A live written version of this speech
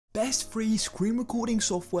Best free screen recording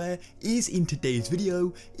software is in today's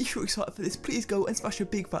video. If you're excited for this, please go and smash a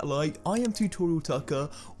big fat like. I am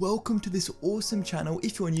TutorialTucker. Welcome to this awesome channel.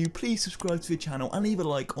 If you're new, please subscribe to the channel and leave a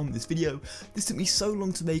like on this video. This took me so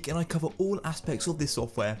long to make and I cover all aspects of this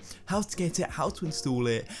software, how to get it, how to install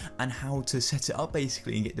it, and how to set it up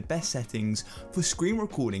basically and get the best settings for screen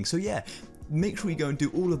recording. So yeah, make sure you go and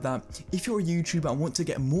do all of that. If you're a YouTuber and want to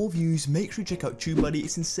get more views, make sure you check out TubeBuddy.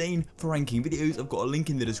 It's insane for ranking videos. I've got a link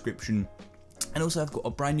in the description. And also I've got a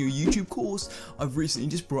brand new YouTube course I've recently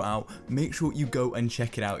just brought out. Make sure you go and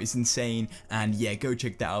check it out. It's insane, and yeah, go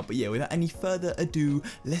check that out. But yeah, without any further ado,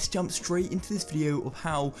 let's jump straight into this video of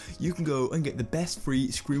how you can go and get the best free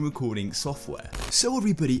screen recording software. So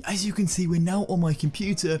everybody, as you can see, we're now on my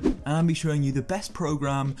computer and I'll be showing you the best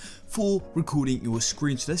program for recording your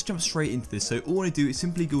screen. So let's jump straight into this. So all I want to do is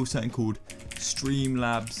simply go to something called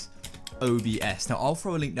Streamlabs OBS. Now I'll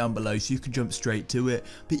throw a link down below so you can jump straight to it,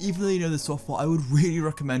 but even though you know the software, I would really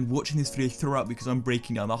recommend watching this video throughout because I'm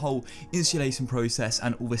breaking down the whole installation process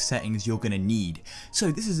and all the settings you're going to need.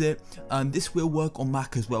 So this is it. This will work on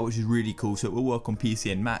Mac as well, which is really cool. So it will work on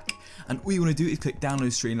PC and Mac, and all you want to do is click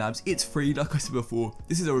download Streamlabs. It's free, like I said before.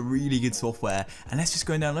 This is a really good software, and let's just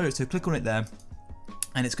go and download it. So click on it there,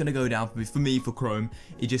 and it's going to go down for me for Chrome.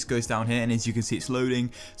 It just goes down here, and as you can see, it's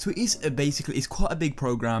loading. So it is basically, it's quite a big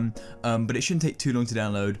program, but it shouldn't take too long to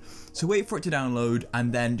download. So wait for it to download,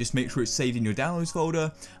 and then just make sure it's saved in your downloads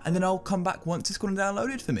folder, and then I'll come back once it's gone and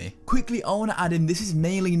downloaded for me. Quickly, I want to add in, this is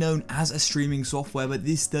mainly known as a streaming software, but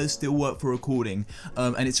this does still work for recording,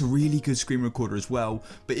 and it's a really good screen recorder as well.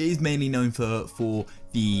 But it is mainly known for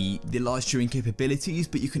the live streaming capabilities,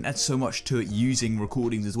 but you can add so much to it using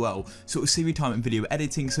recordings as well. So it will save you time in video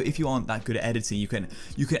editing. So if you aren't that good at editing, you can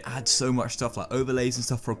add so much stuff like overlays and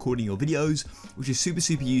stuff for recording your videos, which is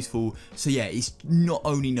super useful. So yeah, it's not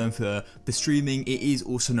only known for streaming, it is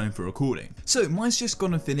also known for recording. So mine's just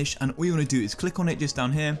gonna finish, and all you want to do is click on it just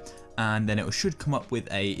down here, and then it should come up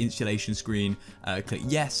with a installation screen. Click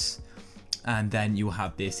yes, and then you'll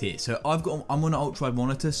have this here. So I'm on an ultra-wide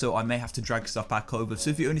monitor, so I may have to drag stuff back over.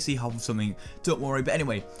 So if you only see half of something, don't worry. But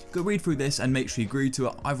anyway, go read through this and make sure you agree to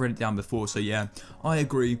it. I've read it down before, so yeah, I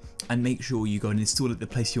agree. And make sure you go and install it the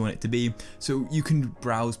place you want it to be. So you can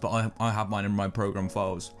browse, but I have mine in my program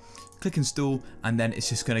files. Click install, and then it's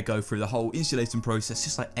just going to go through the whole installation process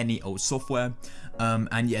just like any old software.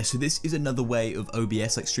 And yeah, so this is another way of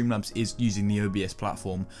OBS. Like Streamlabs is using the OBS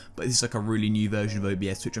platform, but this is like a really new version of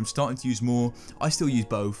OBS which I'm starting to use more. I still use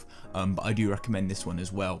both, but I do recommend this one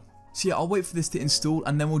as well. So yeah, I'll wait for this to install,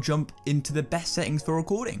 and then we'll jump into the best settings for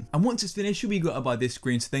recording. And once it's finished, you'll be greeted by this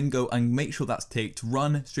screen. So then go and make sure that's ticked,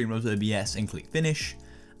 run Streamlabs OBS, and click finish.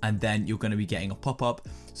 And then you're going to be getting a pop-up.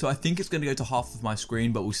 So I think it's going to go to half of my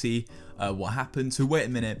screen, but we'll see what happens. So wait a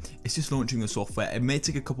minute, it's just launching the software. It may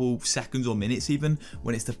take a couple seconds or minutes even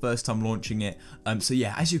when it's the first time launching it. So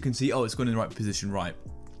yeah, as you can see, oh, it's gone in the right position, right.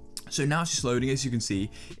 So now it's just loading. As you can see,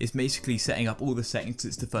 it's basically setting up all the settings.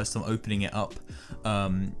 It's the first time opening it up.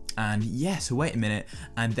 And yeah, so wait a minute,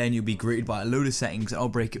 and then you'll be greeted by a load of settings. I'll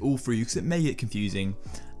break it all through you because it may get confusing.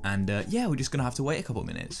 And yeah, we're just going to have to wait a couple of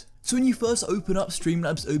minutes. So when you first open up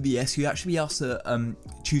Streamlabs OBS, you actually be asked to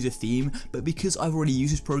choose a theme, but because I've already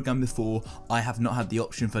used this program before, I have not had the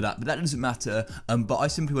option for that, but that doesn't matter. But I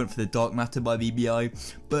simply went for the Dark Matter by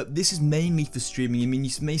VBI, but this is mainly for streaming. I mean,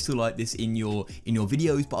 you may still like this in your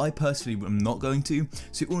videos, but I personally am not going to.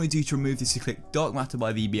 So all you want to do to remove this is click Dark Matter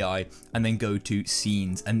by VBI, and then go to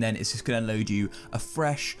Scenes, and then it's just going to load you a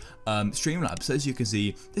fresh Streamlabs. So as you can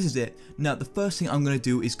see, this is it. Now the first thing I'm going to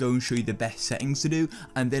do is go and show you the best settings to do,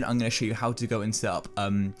 and then I'm going to show you how to go and set up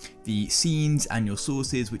the scenes and your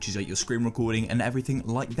sources, which is like your screen recording and everything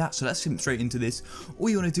like that. So let's jump straight into this. All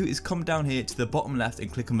you want to do is come down here to the bottom left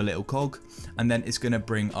and click on the little cog, and then it's going to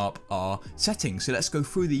bring up our settings. So let's go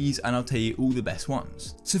through these and I'll tell you all the best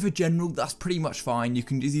ones. So for general, that's pretty much fine. You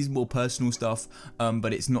can do these more personal stuff,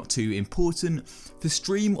 but it's not too important. For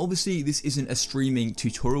stream, obviously this isn't a streaming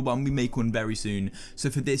tutorial, but we make one very soon. So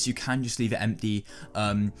for this, you can just leave it empty.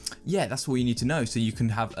 Yeah, that's all you need to know. So you can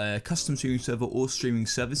have a custom streaming server or streaming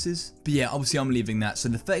services. But yeah, obviously I'm leaving that. So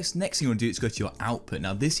the next thing you want to do is go to your output.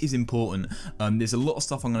 Now this is important. There's a lot of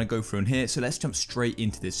stuff I'm going to go through in here. So let's jump straight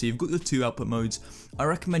into this. So you've got your two output modes. I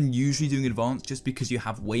recommend usually doing advanced just because you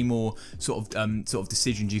have way more sort of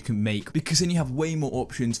decisions you can make, because then you have way more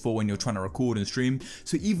options for when you're trying to record and stream.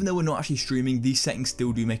 So even though we're not actually streaming, these settings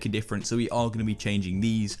still do make a difference. So we are going to be changing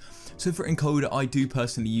these. So for encoder,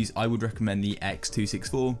 I would recommend the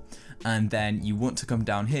X264. And then you want to come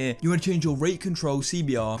down here, you want to change your rate control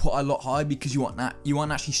CBR quite a lot higher, because you aren't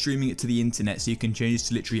actually streaming it to the internet, so you can change it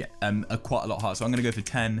to literally quite a lot higher. So I'm going to go for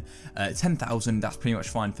 10,000, that's pretty much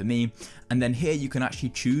fine for me. And then here you can actually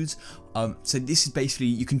choose, so this is basically,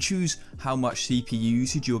 you can choose how much CPU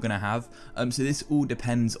usage you're going to have. So this all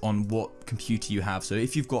depends on what computer you have. So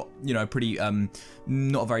if you've got, you know, a pretty,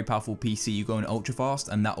 not a very powerful PC, you go in ultra fast,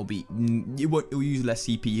 and that will be, it will use less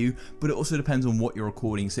CPU, but it also depends on what you're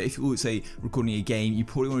recording. So if you say recording a game, you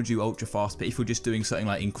probably want to do ultra fast, but if you're just doing something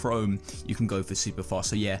like in Chrome, you can go for super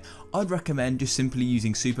fast. So yeah, I'd recommend just simply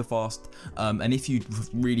using super fast. And if you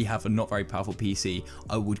really have a not very powerful PC,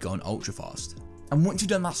 I would go on ultra fast. And once you've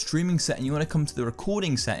done that streaming setting, you want to come to the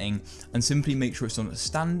recording setting and simply make sure it's on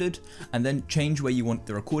standard, and then change where you want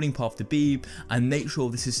the recording path to be, and make sure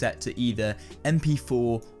this is set to either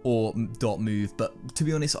MP4 or .mov. But to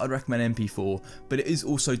be honest, I'd recommend MP4, but it is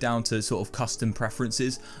also down to sort of custom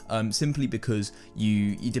preferences, simply because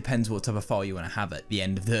it depends what type of file you want to have at the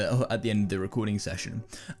end of the recording session.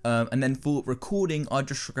 And then for recording, I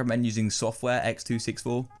just recommend using software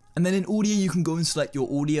X264. And then in audio, you can go and select your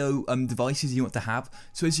audio devices you want to have.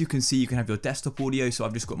 So as you can see, you can have your desktop audio. So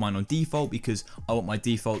I've just got mine on default because I want my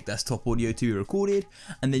default desktop audio to be recorded.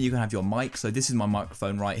 And then you can have your mic. So this is my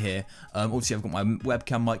microphone right here. Obviously, I've got my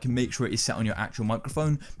webcam mic. Make sure it is set on your actual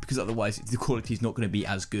microphone, because otherwise the quality is not going to be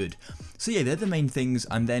as good. So yeah, they're the main things.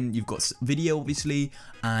 And then you've got video, obviously.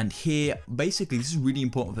 And here, basically, this is really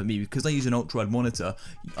important for me because I use an ultra-wide monitor.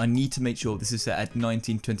 I need to make sure this is set at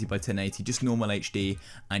 1920 by 1080, just normal HD.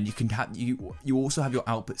 And you can have you also have your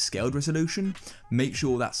output scaled resolution. Make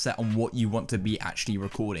sure that's set on what you want to be actually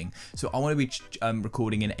recording. So I want to be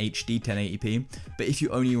recording in HD 1080p, but if you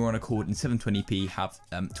only want to record in 720p, have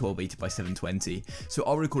 1280 by 720. So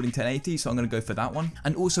I'll record in 1080, so I'm going to go for that one.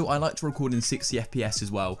 And also I like to record in 60 FPS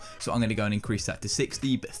as well, so I'm going to go and increase that to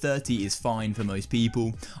 60, but 30 is fine for most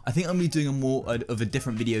people. I think I'm going to be doing a more of a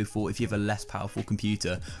different video for if you have a less powerful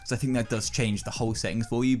computer, because I think that does change the whole settings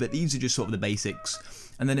for you, but these are just sort of the basics.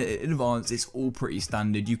 And then in advanced, it's all pretty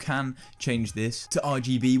standard. You can change this to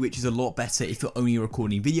RGB, which is a lot better if you're only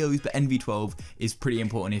recording videos, but NV12 is pretty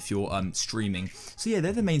important if you're streaming. So yeah,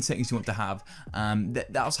 they're the main settings you want to have.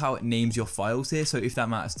 That's how it names your files here, so if that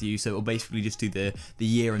matters to you. So it'll basically just do the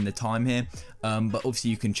year and the time here, but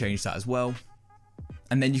obviously you can change that as well.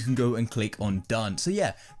 And then you can go and click on done. So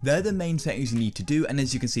yeah, they're the main settings you need to do. And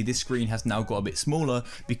as you can see, this screen has now got a bit smaller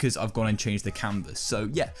because I've gone and changed the canvas. So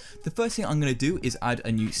yeah, the first thing I'm going to do is add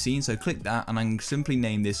a new scene. So click that, and I'm going to simply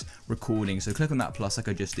name this recording. So click on that plus like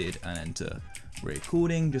I just did, and enter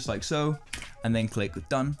recording, just like so, and then click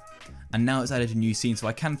done. And now it's added a new scene, so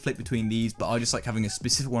I can flip between these, but I just like having a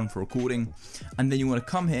specific one for recording. And then you want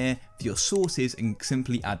to come here for your sources and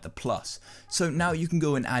simply add the plus. So now you can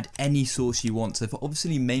go and add any source you want. So for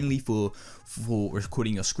obviously mainly for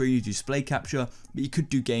recording your screen, you do display capture, but you could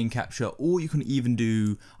do game capture, or you can even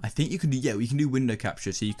do, I think you can do, yeah, you can do window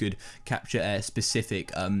capture, so you could capture a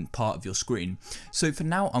specific part of your screen. So for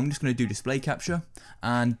now, I'm just going to do display capture,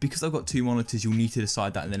 and because I've got two monitors, you'll need to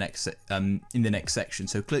decide that in the next section.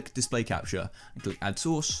 So click display capture and click add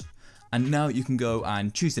source, and now you can go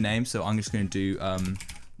and choose the name. So I'm just going to do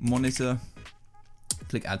monitor,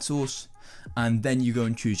 click add source, and then you go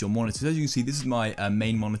and choose your monitor. So as you can see, this is my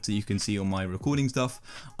main monitor. You can see all my recording stuff.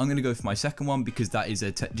 I'm going to go for my second one because that is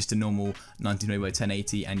just a normal 1920 by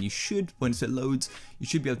 1080, and you should, once it loads, you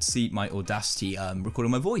should be able to see my Audacity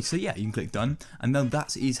recording my voice. So yeah, you can click done, and then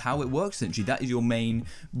that is how it works essentially. That is your main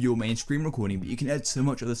screen recording, but you can add so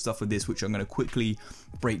much other stuff with this, which I'm going to quickly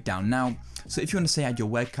break down now. So if you want to say add your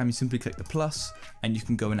webcam, you simply click the plus, and you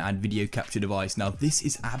can go and add video capture device. Now this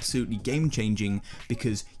is absolutely game changing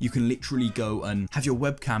because you can literally go and have your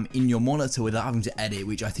webcam in your monitor without having to edit,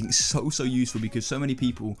 which I think is so useful because so many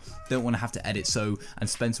people don't want to have to edit and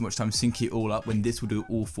spend so much time syncing it all up, when this will do it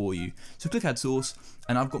all for you. So click add source,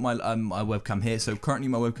 and I've got my my webcam here. So currently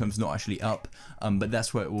my webcam's not actually up, but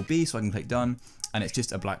that's where it will be. So I can click done, and it's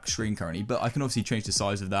just a black screen currently, but I can obviously change the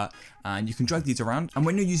size of that, and you can drag these around. And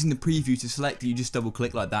when you're using the preview to select, you just double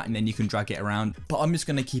click like that, and then you can drag it around. But I'm just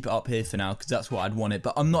going to keep it up here for now because that's what I'd want it,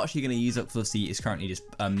 but I'm not actually going to use it because it's currently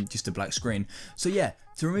just a black screen. So yeah,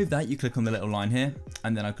 To remove that, you click on the little line here,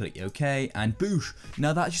 and then I click OK, and boosh.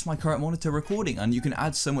 Now that's just my current monitor recording, and you can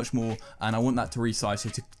add so much more, and I want that to resize. So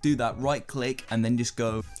to do that, right click, and then just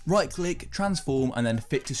go right click, transform, and then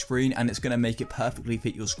fit to screen, and it's gonna make it perfectly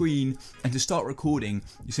fit your screen. And to start recording,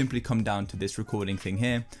 you simply come down to this recording thing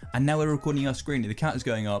here, and now we're recording our screen, and the count is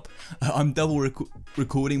going up. I'm double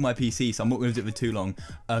recording my PC, so I'm not gonna do it for too long,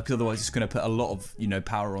 because otherwise it's gonna put a lot of, you know,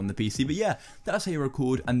 power on the PC. But yeah, that's how you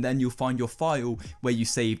record, and then you'll find your file where you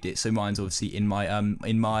saved it. So mine's obviously in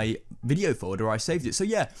my video folder where I saved it. So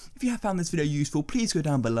yeah, if you have found this video useful, please go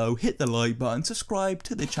down below, hit the like button, subscribe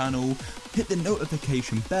to the channel, hit the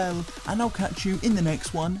notification bell, and I'll catch you in the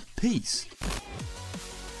next one. Peace.